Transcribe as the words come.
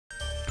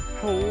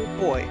Oh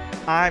boy,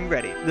 I'm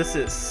ready. This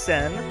is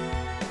S.E.N,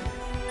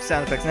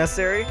 Sound Effects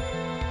Necessary.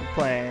 We're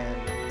playing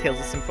Tales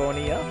of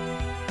Symphonia.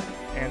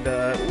 And,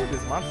 ooh,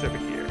 there's a monster over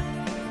here.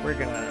 We're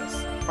gonna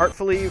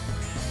artfully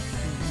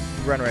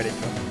run right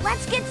into him.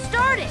 Let's get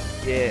started.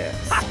 Yeah,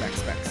 smack,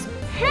 smack,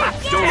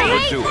 smack. Don't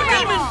overdo it.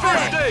 Demon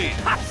First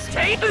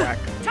aid. Whack,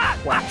 whack,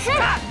 whack,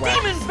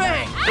 whack. Demon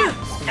bang.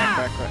 Smack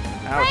back right.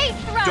 Ouch. Great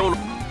thrust. Don't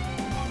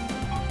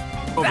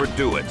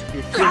overdo it.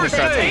 Your finger First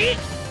shots aid.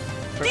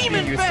 are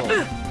being useful.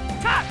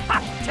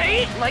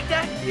 Like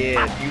that?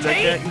 Yeah, you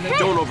like that? You like that?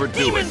 Don't overdo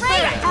Demon it.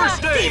 bang.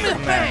 First aid.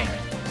 Come on.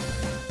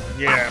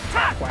 Yeah,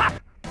 whack.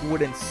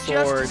 Wooden Just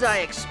swords. as I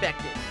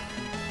expected.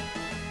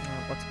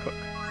 Let's cook.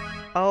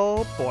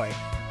 Oh boy.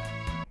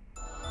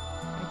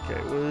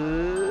 Okay,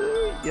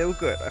 yeah,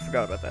 good. I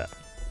forgot about that.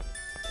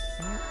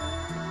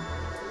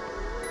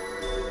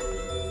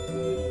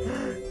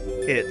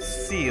 It's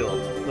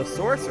sealed. The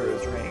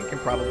sorcerer's ring can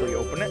probably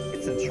open it.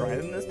 It's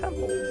enshrined in this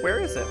temple. Where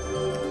is it?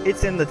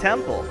 It's in the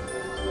temple.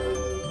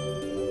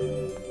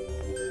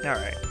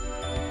 Alright.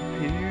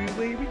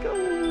 Here we go.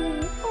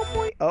 Oh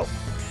boy. Oh.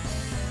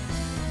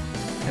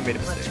 I made a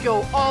mistake. Let's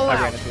go all I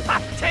out. ran into it.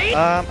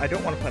 I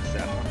don't want to punch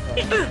that one.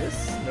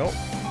 This? Nope.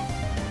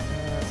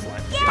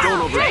 Slime.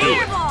 Don't overdo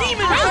it.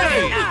 Demon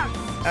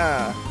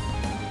bang.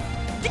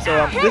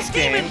 So this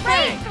game, it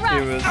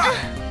was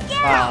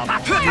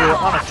you're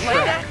on a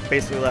track,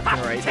 basically left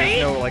and right.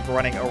 There's no like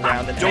running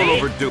around and Don't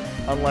overdo it.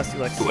 unless you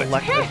like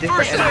select a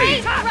different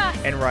enemy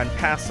and run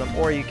past them,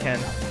 or you can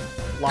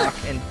lock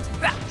and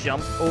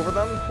jump over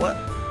them. What?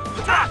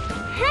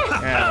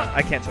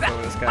 I can't jump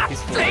over this guy.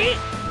 He's floaty.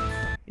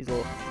 He's a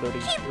little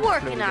floaty. Keep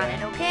working on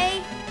it,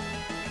 okay?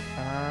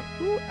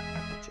 Ooh,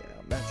 apple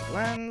gel, magic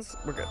lens.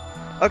 We're good.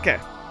 Okay.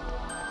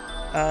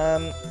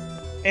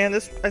 And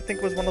this, I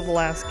think, was one of the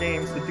last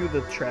games to do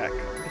the track,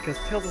 because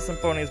Tales of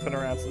Symphonia has been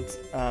around since,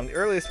 the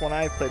earliest one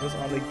I played was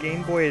on the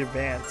Game Boy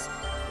Advance,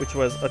 which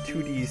was a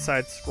 2D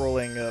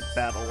side-scrolling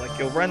battle. Like,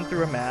 you'll run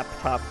through a map,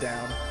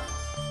 top-down,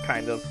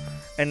 kind of,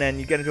 and then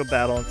you get into a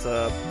battle, and it's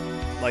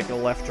like a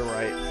left to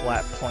right,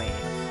 flat plane.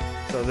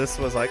 So this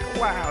was like,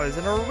 wow, there's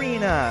an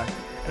arena!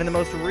 And in the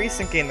most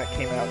recent game that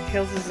came out,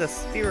 Tales of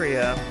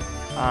Symphonia,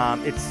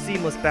 it's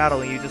seamless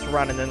battle, and you just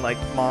run, and then, like,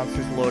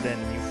 monsters load in,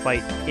 and you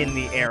fight in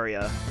the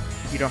area.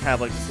 You don't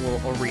have like this little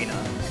arena.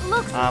 It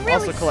looks really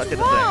also collected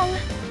strong. a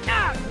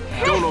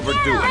thing. Don't overdo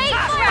it.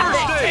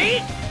 First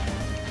aid.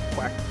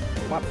 Quack.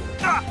 Whop.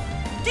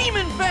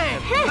 Demon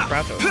bang.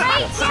 Pronto. Right,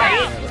 Let's see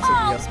right. if you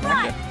can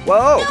smack it. Oh,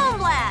 Whoa! Dome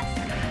blast.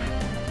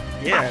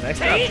 Yeah, nice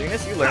job,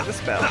 Genius. You learned the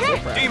spell. So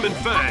proud. Demon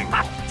fang.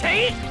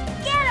 Get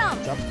him.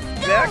 Jump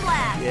Dome back.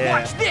 blast. Yeah.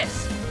 Watch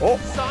this. Oh,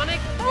 Sonic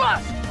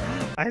thrust.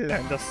 I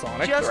learned the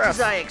sonic Just thrust.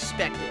 as I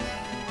expected.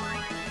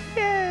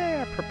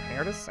 Yeah,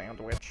 prepared a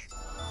sandwich.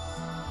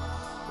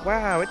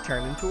 Wow, it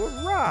turned into a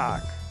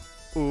rock.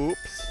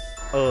 Oops.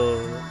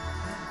 Oh,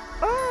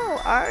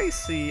 I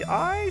see.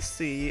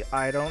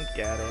 I don't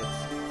get it.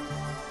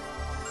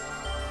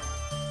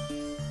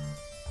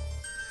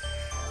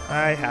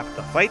 I have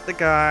to fight the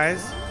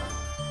guys.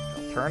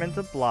 They'll turn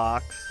into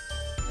blocks.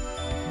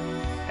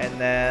 And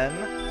then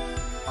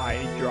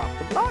I drop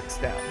the blocks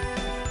down.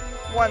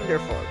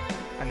 Wonderful.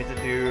 I need to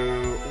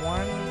do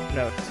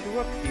two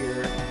up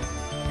here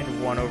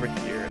and one over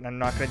here. And I'm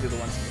not going to do the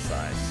ones on the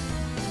sides.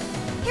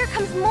 Here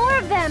comes more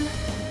of them.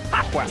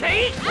 Wow.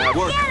 Get him.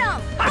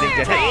 I didn't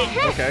get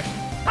hit. Okay.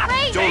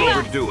 Great Don't thrust.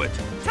 overdo it.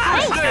 Great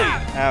First aid.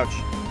 Ouch.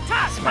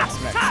 Smack, smack,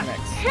 smack.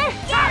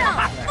 Get him.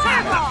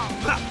 Fireball.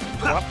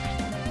 Whoop.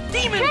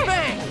 Demon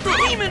bang.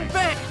 Demon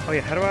bang. Oh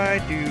yeah, how do I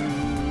do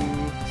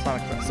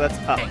sonic thrust? So that's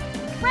up.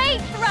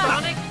 Great thrust.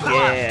 Sonic thrust.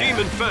 Yeah.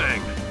 Demon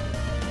fang.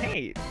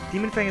 Hey,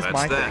 Demon Fang is That's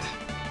my that. thing.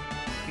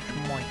 It's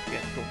mine.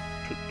 Yeah, don't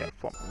take that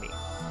from me.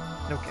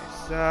 Okay,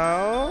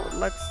 so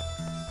let's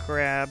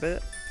grab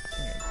it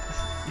and push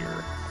it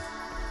here.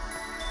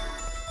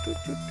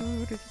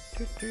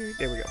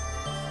 There we go.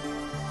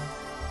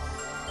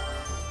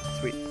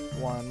 Sweet.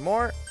 One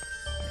more.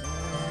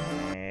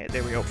 And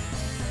there we go.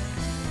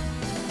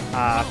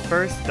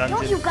 First dungeon.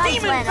 Don't you guys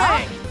Demon let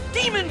bang. up.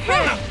 Demon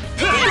bang.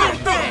 Demon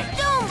bang.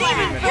 Dome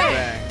Demon blast. Demon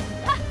bang.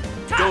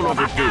 Fang. Don't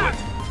overdo it.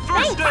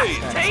 First aid.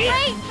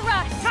 Great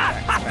thrust. Smack,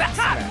 smack,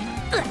 smack.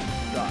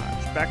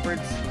 Dodge.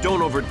 Backwards.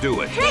 Don't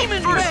overdo it.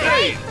 Demon First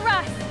bang. aid. Great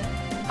thrust.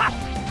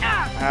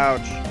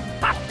 Ouch.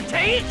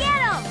 Get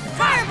him.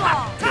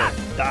 Fireball. Good.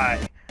 Die.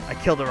 I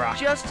killed a rock.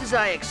 Just as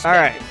I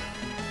expected.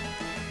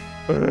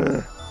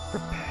 Alright.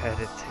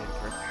 Repetitive.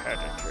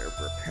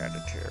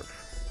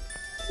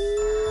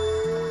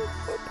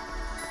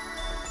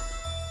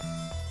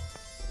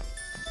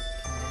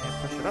 And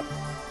push it up.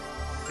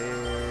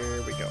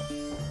 There we go.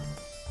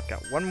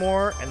 Got one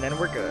more, and then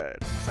we're good.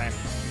 'Cause I'm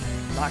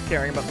not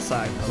caring about the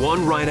side.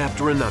 One right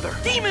after another.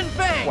 Demon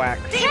bang. Whack.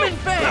 Demon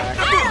bang. Whack.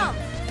 Get him.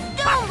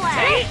 Dome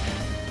blast.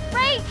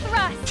 Great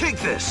thrust. Take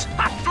this.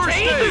 First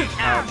aid.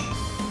 Ouch.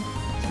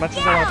 As much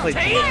as I want to play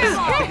Genius, I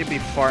think it'd be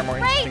far more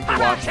interesting to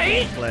watch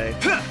Genius play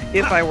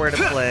if I were to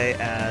play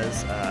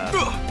as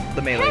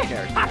the melee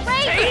character.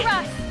 Great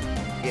thrust.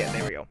 Yeah,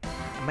 there we go.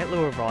 I might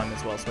lower volume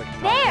as well so I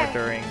can talk more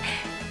during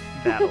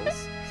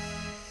battles.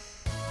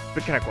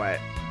 But kind of quiet,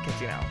 because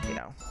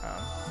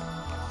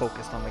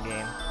focused on the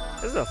game.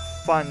 This is a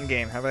fun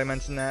game. Have I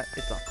mentioned that?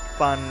 It's a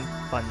fun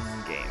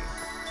game.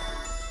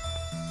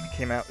 It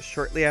came out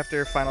shortly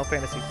after Final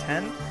Fantasy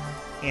X,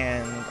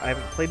 and I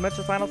haven't played much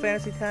of Final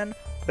Fantasy X,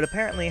 but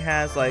apparently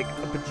has like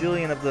a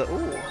bajillion of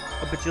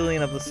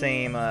the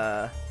same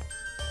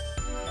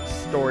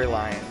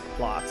storyline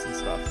plots and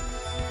stuff.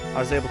 I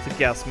was able to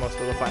guess most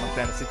of the Final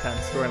Fantasy X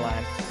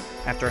storyline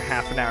after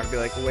half an hour and be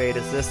like, wait,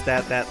 is this,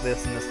 that,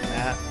 this, and this, and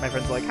that? My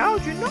friends are like,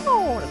 how'd you know?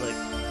 And I was like,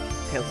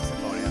 Tales of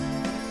Symphonia.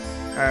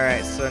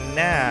 Alright, so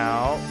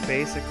now,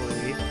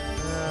 basically,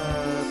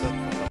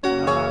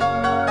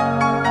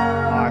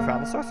 I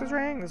found the Sorcerer's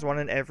Ring. There's one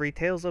in every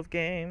Tales of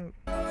game.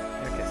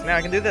 Okay, so now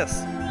I can do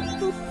this.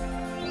 Boop.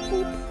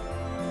 Boop.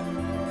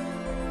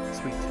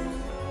 Sweet.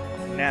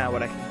 Now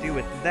what I can do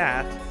with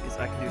that is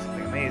I can do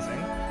something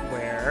amazing,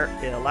 where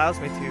it allows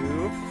me to... Wait,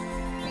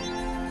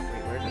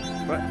 where is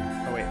it? What?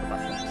 Oh wait, hold on.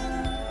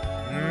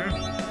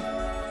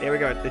 There we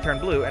go. They turn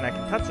blue, and I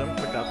can touch them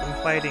without them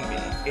fighting me.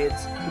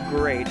 It's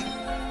great.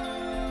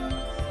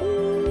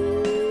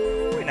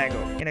 Ooh, in I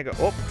go.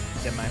 Oh,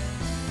 never mind.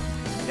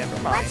 Never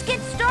mind. Let's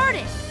get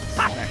started.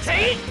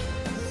 Take.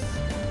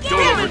 Don't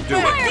overdo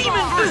it.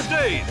 Demon First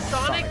days.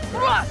 Sonic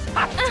Thrust.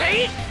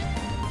 Take.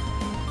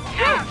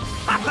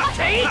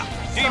 Take.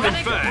 Demon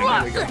Sonic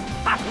Fang.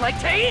 Thrust. Like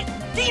take.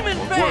 Demon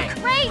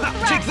Fang. Ray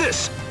Take thrust.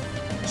 this.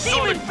 Demon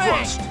Sonic Fang.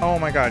 Thrust. Oh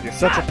my god, you're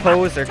such a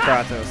poser,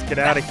 Kratos. Get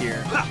out of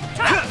here.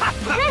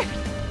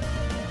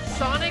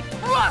 Sonic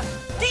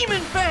Thrust.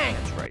 Demon Fang.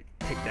 That's right.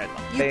 Take that in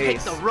You the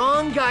picked face. the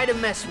wrong guy to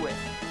mess with.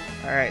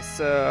 Alright,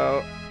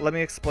 so let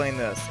me explain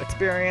this.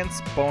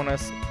 Experience,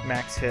 bonus,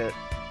 max hit.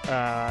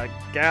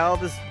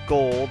 Gald is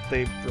gold.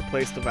 They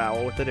replaced the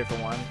vowel with a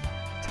different one.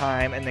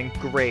 Time, and then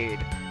grade.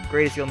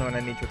 Grade is the only one I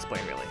need to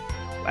explain, really.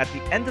 At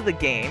the end of the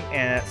game,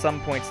 and at some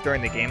points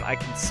during the game, I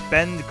can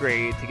spend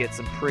grade to get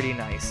some pretty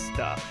nice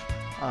stuff.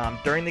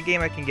 During the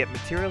game, I can get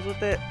materials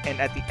with it,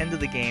 and at the end of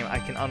the game, I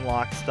can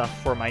unlock stuff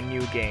for my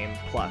new game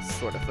plus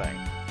sort of thing.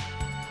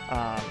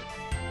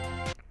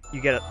 You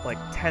get like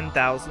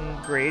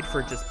 10,000 grade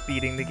for just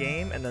beating the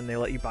game, and then they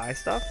let you buy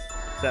stuff.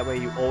 So that way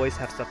you always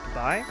have stuff to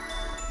buy.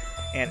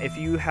 And if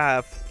you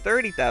have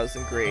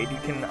 30,000 grade, you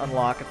can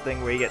unlock a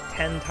thing where you get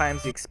 10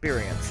 times the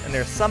experience. And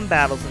there's some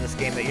battles in this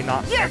game that you're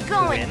not You're meant to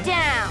going win.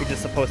 down. You're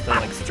just supposed to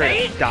like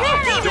straight up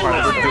die. Don't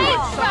overdo it.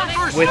 Sonic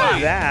First With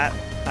days. that,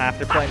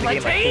 after playing the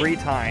game like 3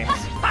 times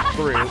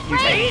through, you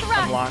can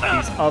unlock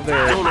these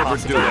other Don't overdo it.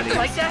 possibilities.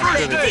 Like that.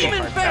 Sure, there's some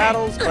hard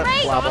battles, but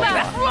blah blah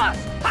Sonic blah.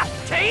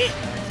 Thrust. Take.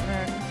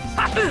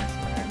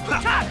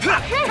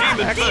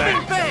 Max,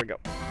 there we go.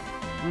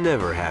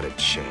 Never had a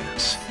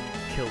chance.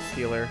 Kill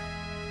stealer.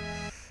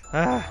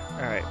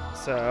 Alright,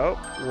 so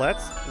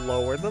let's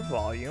lower the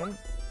volume.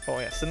 Oh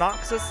yeah,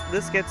 synopsis,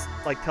 this gets,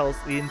 like, tells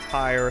the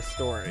entire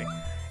story.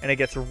 And it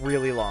gets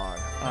really long.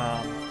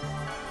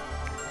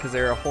 Because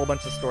there are a whole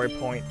bunch of story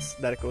points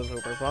that it goes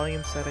over.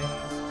 Volume settings.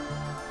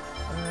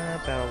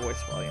 Battle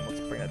voice volume, let's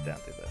bring that down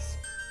to this.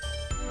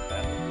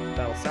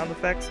 Battle sound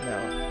effects? No,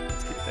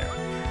 let's keep it there.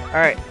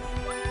 Alright.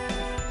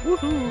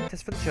 Woohoo!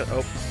 Just for the show.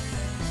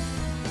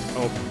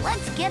 Oh.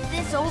 Let's get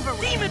this over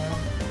with. Demon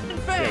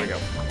There we Fang. go.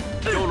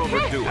 Don't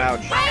overdo it.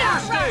 Ouch.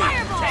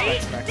 Fireball.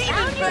 Take. Smack.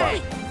 Demon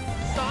Fang.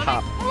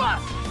 Pop. Sonic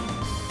Thrust.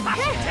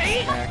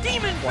 Take. Smack.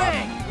 Demon Flop.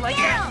 Fang. Like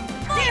Down.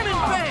 Demon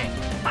Fang.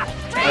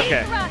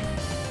 Okay. Thrust.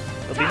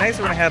 It'll be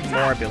nicer when I have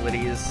more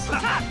abilities,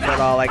 but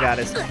all I got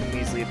is 2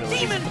 measly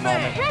abilities at Demon the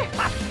moment. Fang.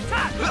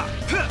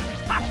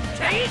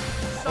 Take.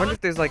 I wonder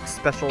if there's like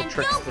special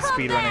tricks to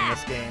speedrunning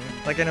this game.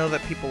 Like I know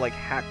that people like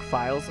hack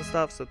files and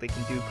stuff so that they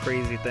can do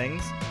crazy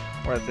things,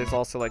 or if there's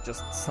also like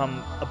just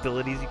some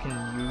abilities you can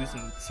use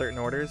in certain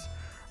orders.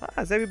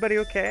 Is everybody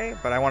okay?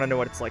 But I want to know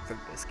what it's like for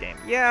this game.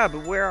 Yeah,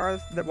 but why are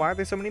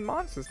there so many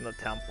monsters in the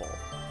temple?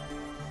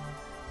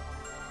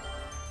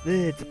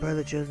 It's a part of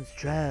the Chosen's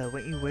trial.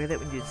 Weren't you aware that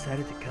when you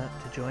decided to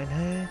join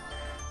her?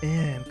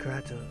 I'm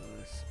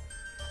Kratos.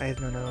 I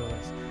have no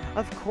nose.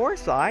 Of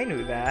course I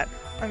knew that.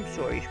 I'm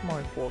sorry, it's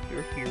my fault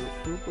you're here.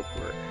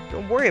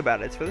 Don't worry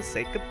about it. It's for the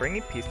sake of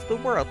bringing peace to the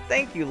world.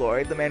 Thank you,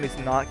 Lloyd, the man who's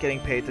not getting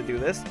paid to do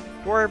this.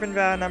 Dwarven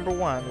vow number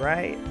 1,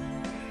 right?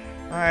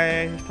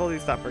 I told you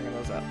to stop bringing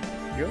those up.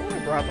 You only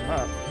brought them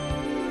up.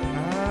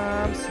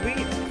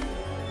 Sweet.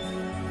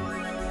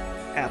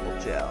 Apple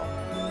gel.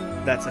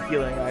 That's a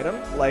healing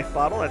item. Life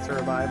bottle, that's a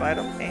revive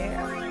item.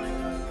 And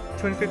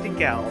 250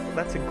 gald,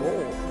 that's a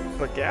gold.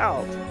 But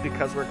gald,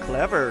 because we're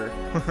clever.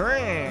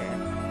 Alright,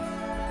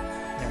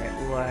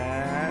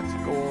 let's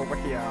go over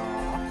here.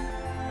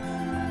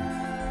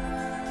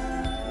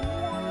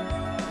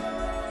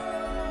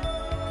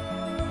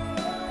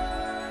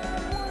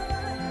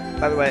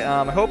 By the way,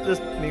 I hope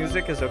this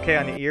music is okay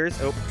on your ears.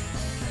 Oh,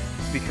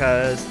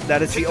 because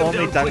that is the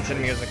only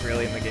dungeon music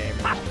really in the game.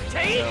 So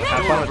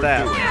have fun with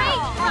that.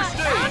 First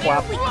days.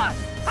 Flop.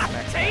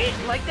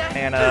 Like that?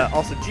 And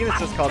also, Genus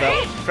just called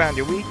out found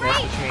your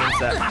weakness, which means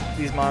that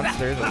these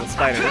monsters, or the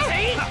spiders,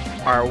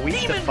 are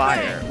weak to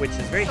fire, which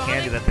is very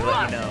handy that they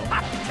let you know.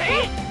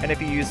 And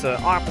if you use the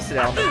opposite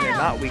element, they're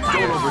not weak to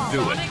Don't it.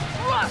 overdo it.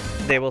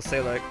 They will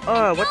say like,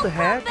 oh, what the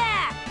heck?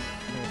 Back.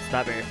 And it's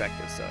not very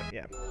effective, so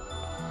yeah.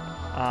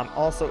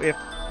 Also, if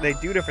they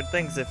do different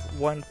things, if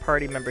one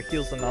party member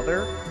heals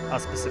another, a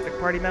specific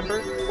party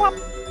member, whoop,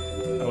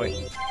 oh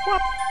wait,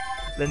 whoop,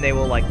 then they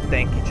will like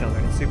thank each other.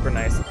 And it's super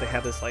nice that they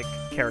have this like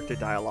character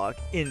dialogue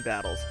in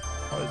battles.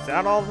 Oh, is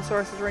that all the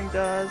Sorcerer's Ring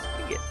does?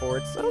 You get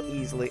bored so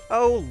easily.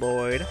 Oh,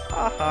 Lloyd.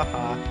 Ha ha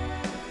ha.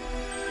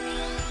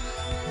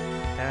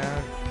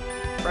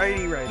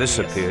 Righty. This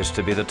appears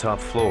to be the top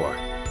floor.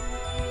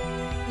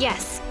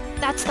 Yes,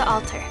 that's the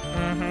altar.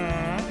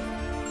 Mm-hmm.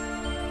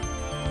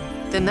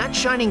 Then that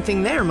shining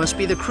thing there must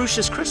be the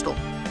Crucius crystal.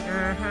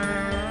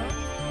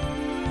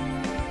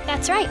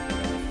 That's right.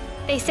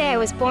 They say I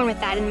was born with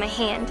that in my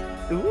hand.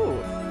 Ooh.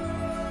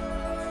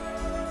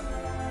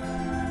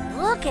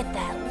 Look at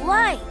that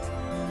light.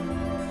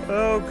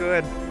 Oh,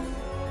 good.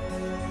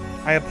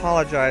 I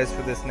apologize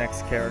for this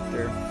next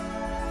character.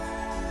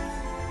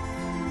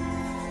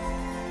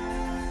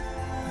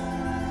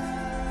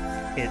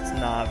 It's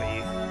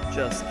Navi.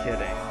 Just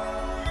kidding.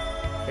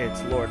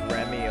 It's Lord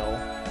Remiel.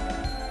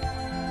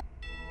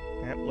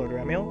 Yep, Lord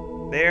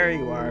Remiel. There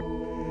you are.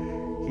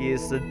 He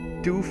is the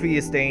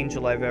doofiest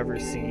angel I've ever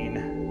seen.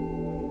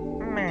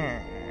 Meh,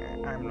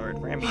 I'm Lord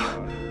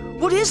Remiel.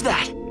 What is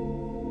that?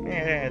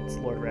 It's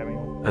Lord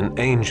Remiel. An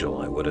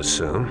angel, I would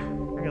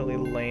assume. Really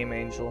lame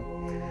angel.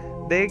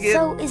 They get.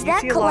 So is you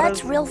that see a lot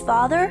Colette's of- real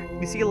father?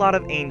 You see a lot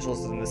of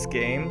angels in this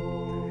game,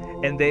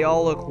 and they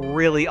all look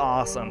really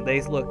awesome.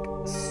 They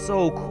look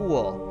so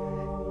cool.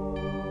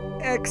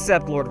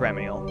 Except Lord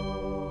Remiel.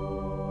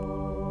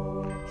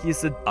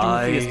 He's the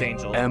doofiest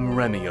angel. I am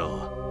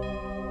Remiel.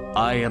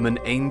 I am an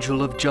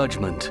angel of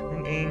judgment.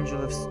 An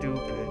angel of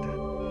stupid.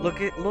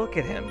 Look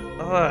at him.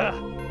 Ugh.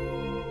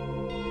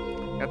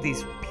 Got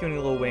these puny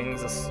little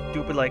wings, a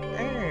stupid like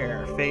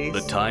face.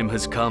 The time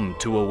has come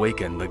to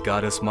awaken the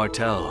goddess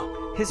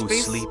Martel, His who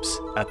face- sleeps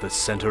at the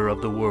center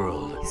of the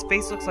world. His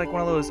face looks like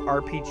one of those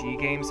RPG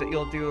games that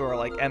you'll do, or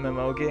like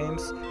MMO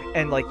games,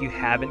 and like you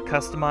haven't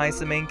customized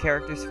the main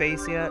character's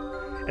face yet,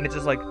 and it's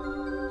just like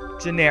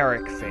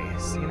generic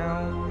face, you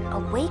know?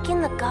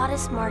 Awaken the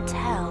goddess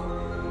Martel.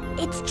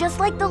 It's just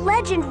like the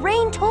legend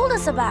Rain told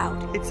us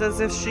about. It's as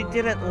if she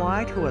didn't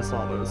lie to us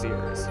all those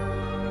years.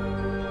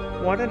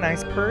 What a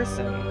nice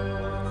person.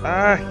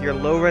 Ah, your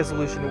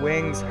low-resolution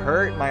wings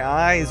hurt my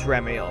eyes,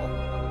 Remiel.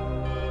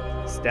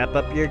 Step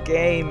up your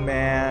game,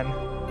 man.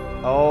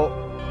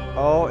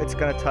 Oh, it's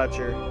gonna touch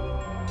her.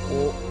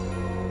 Oh.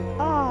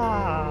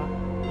 Ah.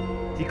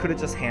 He could have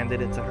just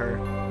handed it to her.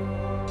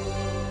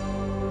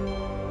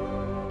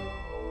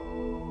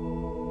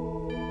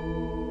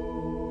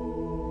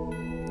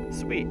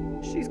 Sweet.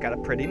 She's got a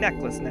pretty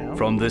necklace now.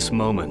 From this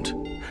moment,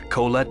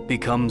 Colette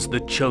becomes the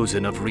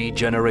chosen of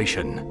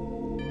regeneration.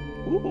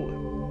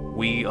 Ooh.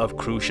 We of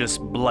Crucius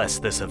bless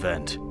this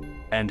event,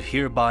 and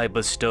hereby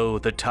bestow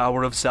the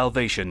Tower of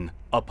Salvation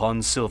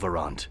upon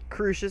Silverant.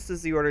 Crucius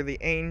is the Order of the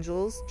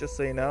Angels, just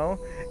so you know,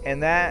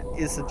 and that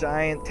is the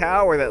giant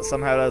tower that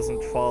somehow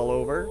doesn't fall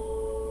over.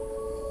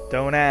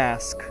 Don't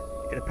ask.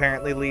 It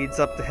apparently leads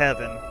up to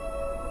heaven.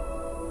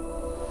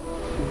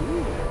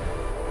 Ooh.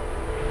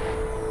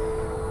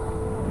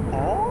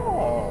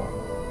 Oh.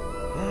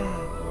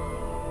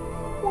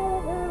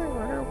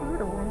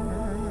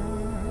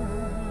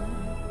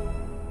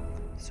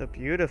 So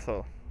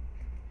beautiful.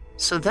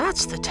 So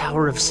that's the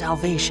Tower of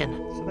Salvation.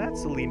 So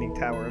that's the Leaning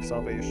Tower of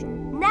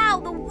Salvation. Now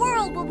the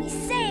world will be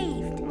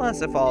saved.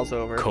 Unless it falls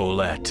over.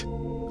 Colette,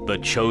 the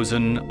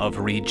chosen of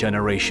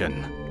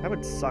regeneration. That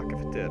would suck if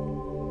it did. I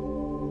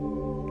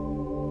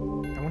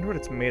wonder what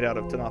it's made out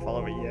of to not fall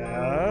over.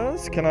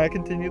 Yes? Can I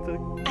continue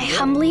the... I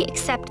humbly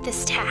accept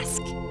this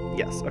task.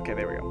 Yes, okay,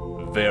 there we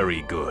go.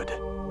 Very good.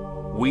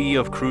 We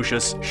of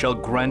Crucius shall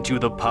grant you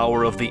the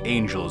power of the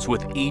angels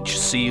with each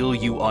seal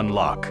you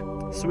unlock.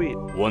 Sweet.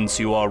 Once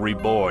you are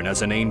reborn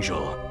as an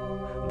angel,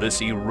 this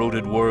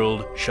eroded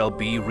world shall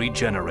be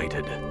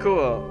regenerated.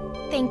 Cool.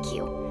 Thank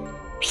you.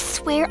 I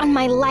swear on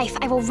my life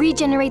I will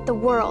regenerate the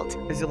world.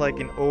 Is it like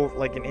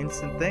an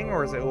instant thing,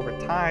 or is it over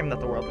time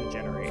that the world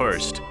regenerates?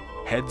 First,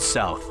 head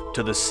south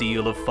to the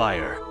Seal of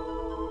Fire.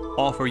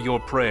 Offer your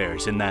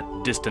prayers in that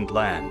distant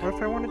land. What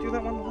if I want to do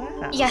that one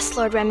last? Yes,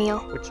 Lord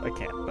Remiel. Which I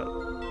can't, but...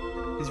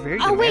 He's very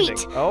Oh, demanding.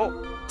 wait! Oh,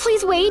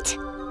 Please wait.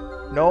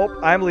 nope,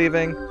 I'm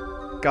leaving.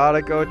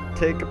 Gotta go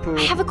take a poop.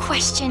 I have a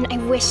question I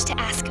wish to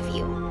ask of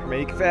you.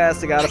 Make it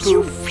fast, I gotta Are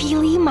you poop.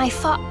 really my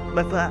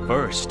father?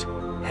 First,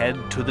 head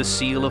to the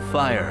Seal of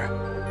Fire.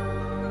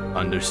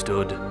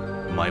 Understood,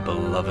 my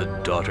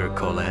beloved daughter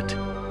Colette?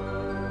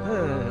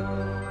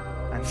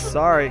 I'm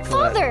sorry,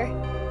 Colette.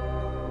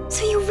 Father!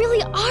 So you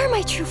really are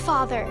my true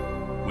father.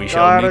 We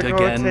shall Gotta meet go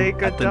again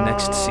take a at the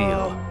next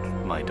seal,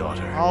 dump. my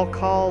daughter. I'll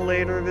call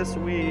later this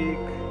week.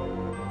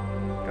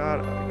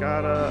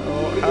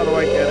 Oh, how do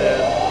I get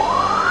in?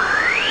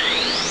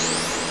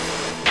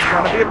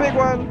 gonna be a big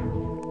one.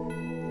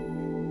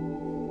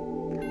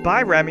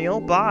 Bye,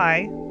 Remiel.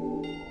 Bye.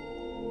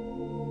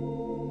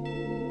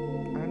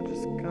 I'm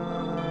just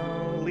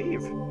gonna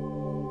leave.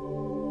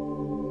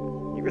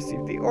 You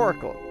received the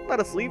oracle. Let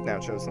us leave now,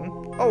 Chosen.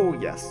 Oh,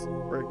 yes.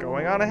 We're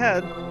going on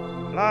ahead.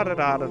 La da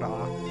da da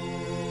da.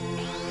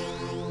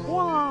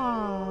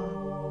 Wow.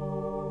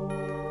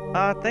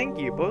 Thank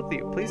you, both of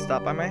you. Please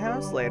stop by my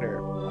house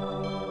later.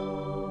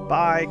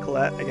 Bye,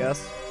 Colette, I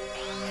guess.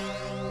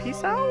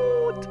 Peace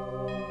out.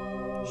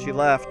 She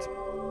left.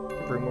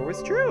 The rumor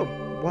was true.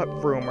 What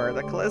rumor?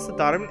 That Colette is the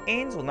daughter of an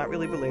angel, not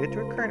really related to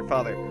her current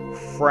father,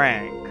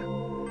 Frank.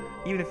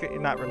 Even if you're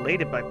not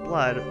related by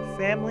blood,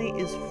 family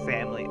is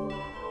family.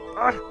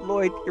 Ah,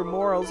 Lloyd, your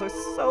morals are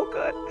so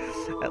good.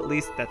 At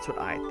least that's what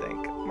I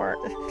think.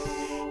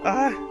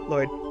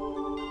 Lloyd.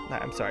 Nah,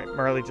 I'm sorry.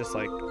 Marley just,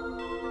 like,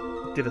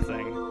 did a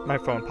thing. My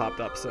phone popped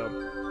up, so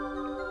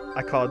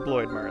I called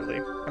Lloyd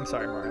Marley. I'm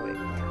sorry, Marley.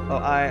 Oh,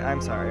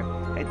 I'm sorry.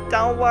 Hey,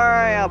 don't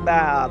worry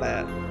about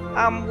it.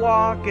 I'm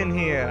walking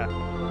here.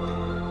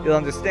 You'll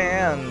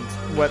understand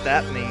what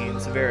that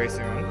means very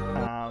soon.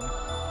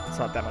 It's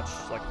not that much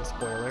like the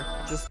spoiler.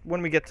 Just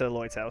when we get to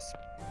Lloyd's house.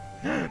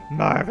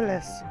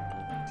 Marvelous.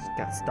 She's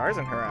got stars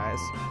in her eyes.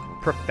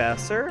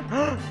 Professor?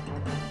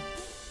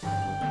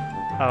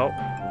 Oh.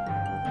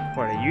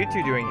 What are you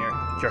two doing here?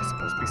 You're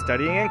supposed to be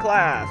studying in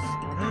class.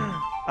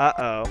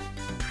 Uh-oh.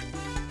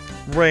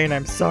 Rain,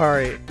 I'm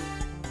sorry.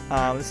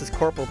 This is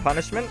corporal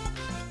punishment.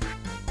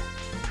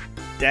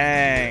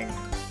 Dang.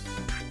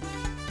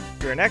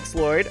 You're next,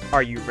 Lloyd.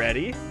 Are you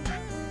ready?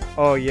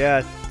 Oh,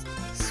 yeah.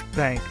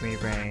 Spank me,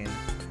 Rain.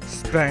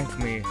 Spank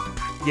me.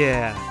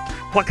 Yeah.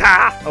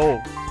 Waka!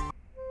 Oh.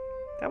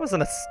 That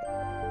wasn't a...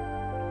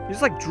 You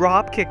just, like,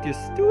 drop-kicked your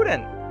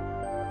student.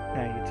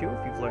 Now, you two,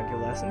 if you've learned your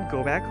lesson,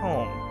 go back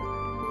home.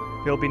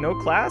 There'll be no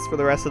class for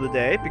the rest of the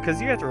day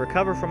because you have to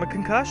recover from a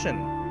concussion.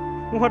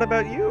 What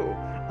about you?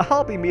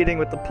 I'll be meeting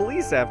with the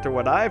police after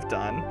what I've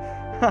done.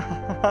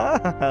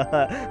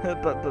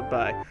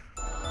 Bye.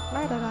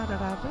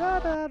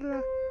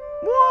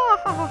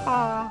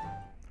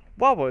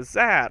 What was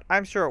that?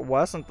 I'm sure it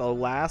wasn't the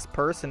last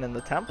person in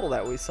the temple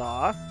that we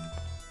saw.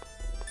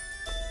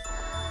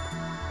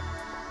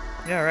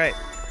 Yeah, right.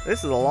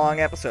 This is a long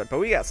episode, but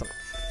we got some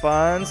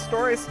fun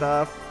story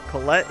stuff.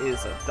 Colette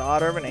is a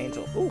daughter of an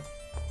angel. Ooh.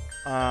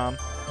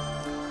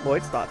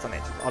 Lloyd's thoughts on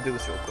angels. I'll do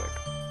this real quick.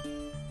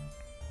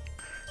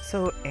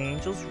 So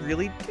angels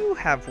really do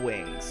have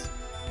wings.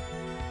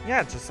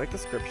 Yeah, just like the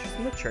scriptures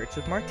in the Church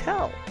of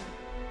Martel.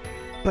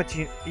 But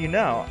you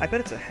know, I bet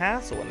it's a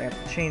hassle when they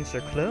have to change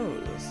their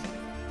clothes.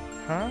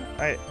 Huh?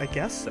 I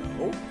guess so.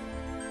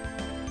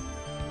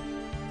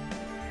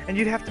 And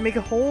you'd have to make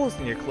holes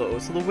in your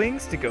clothes for the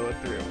wings to go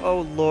through.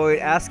 Oh, Lloyd,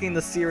 asking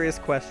the serious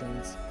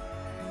questions.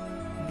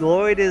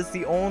 Lloyd is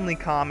the only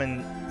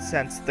common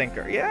sense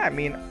thinker. Yeah, I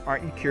mean,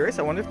 aren't you curious?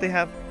 I wonder if they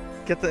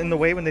get in the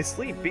way when they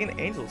sleep. Being an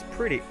angel is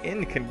pretty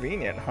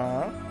inconvenient,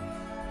 huh?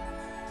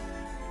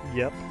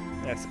 Yep,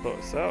 I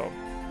suppose so.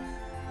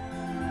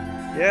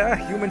 Yeah,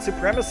 human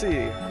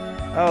supremacy.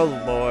 Oh,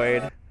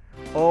 Lloyd.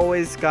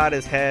 Always got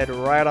his head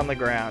right on the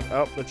ground.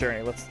 Oh, the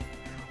journey.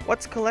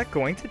 What's Colette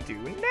going to do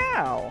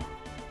now?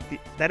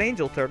 That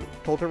angel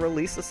told her to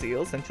release the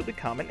seals and she'll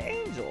become an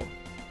angel.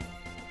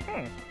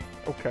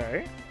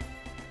 Okay.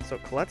 So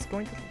Colette's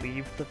going to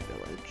leave the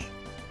village.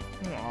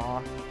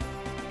 Aww.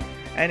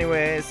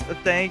 Anyways,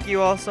 thank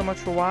you all so much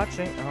for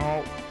watching.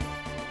 Oh,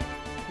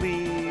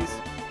 please.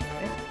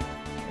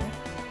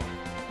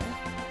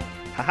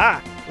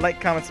 Haha!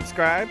 Like, comment,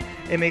 subscribe.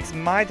 It makes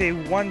my day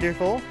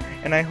wonderful,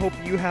 and I hope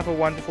you have a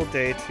wonderful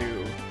day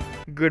too.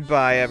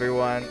 Goodbye,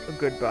 everyone.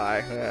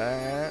 Goodbye.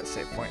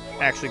 Save point.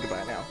 Actually,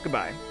 goodbye now.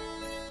 Goodbye.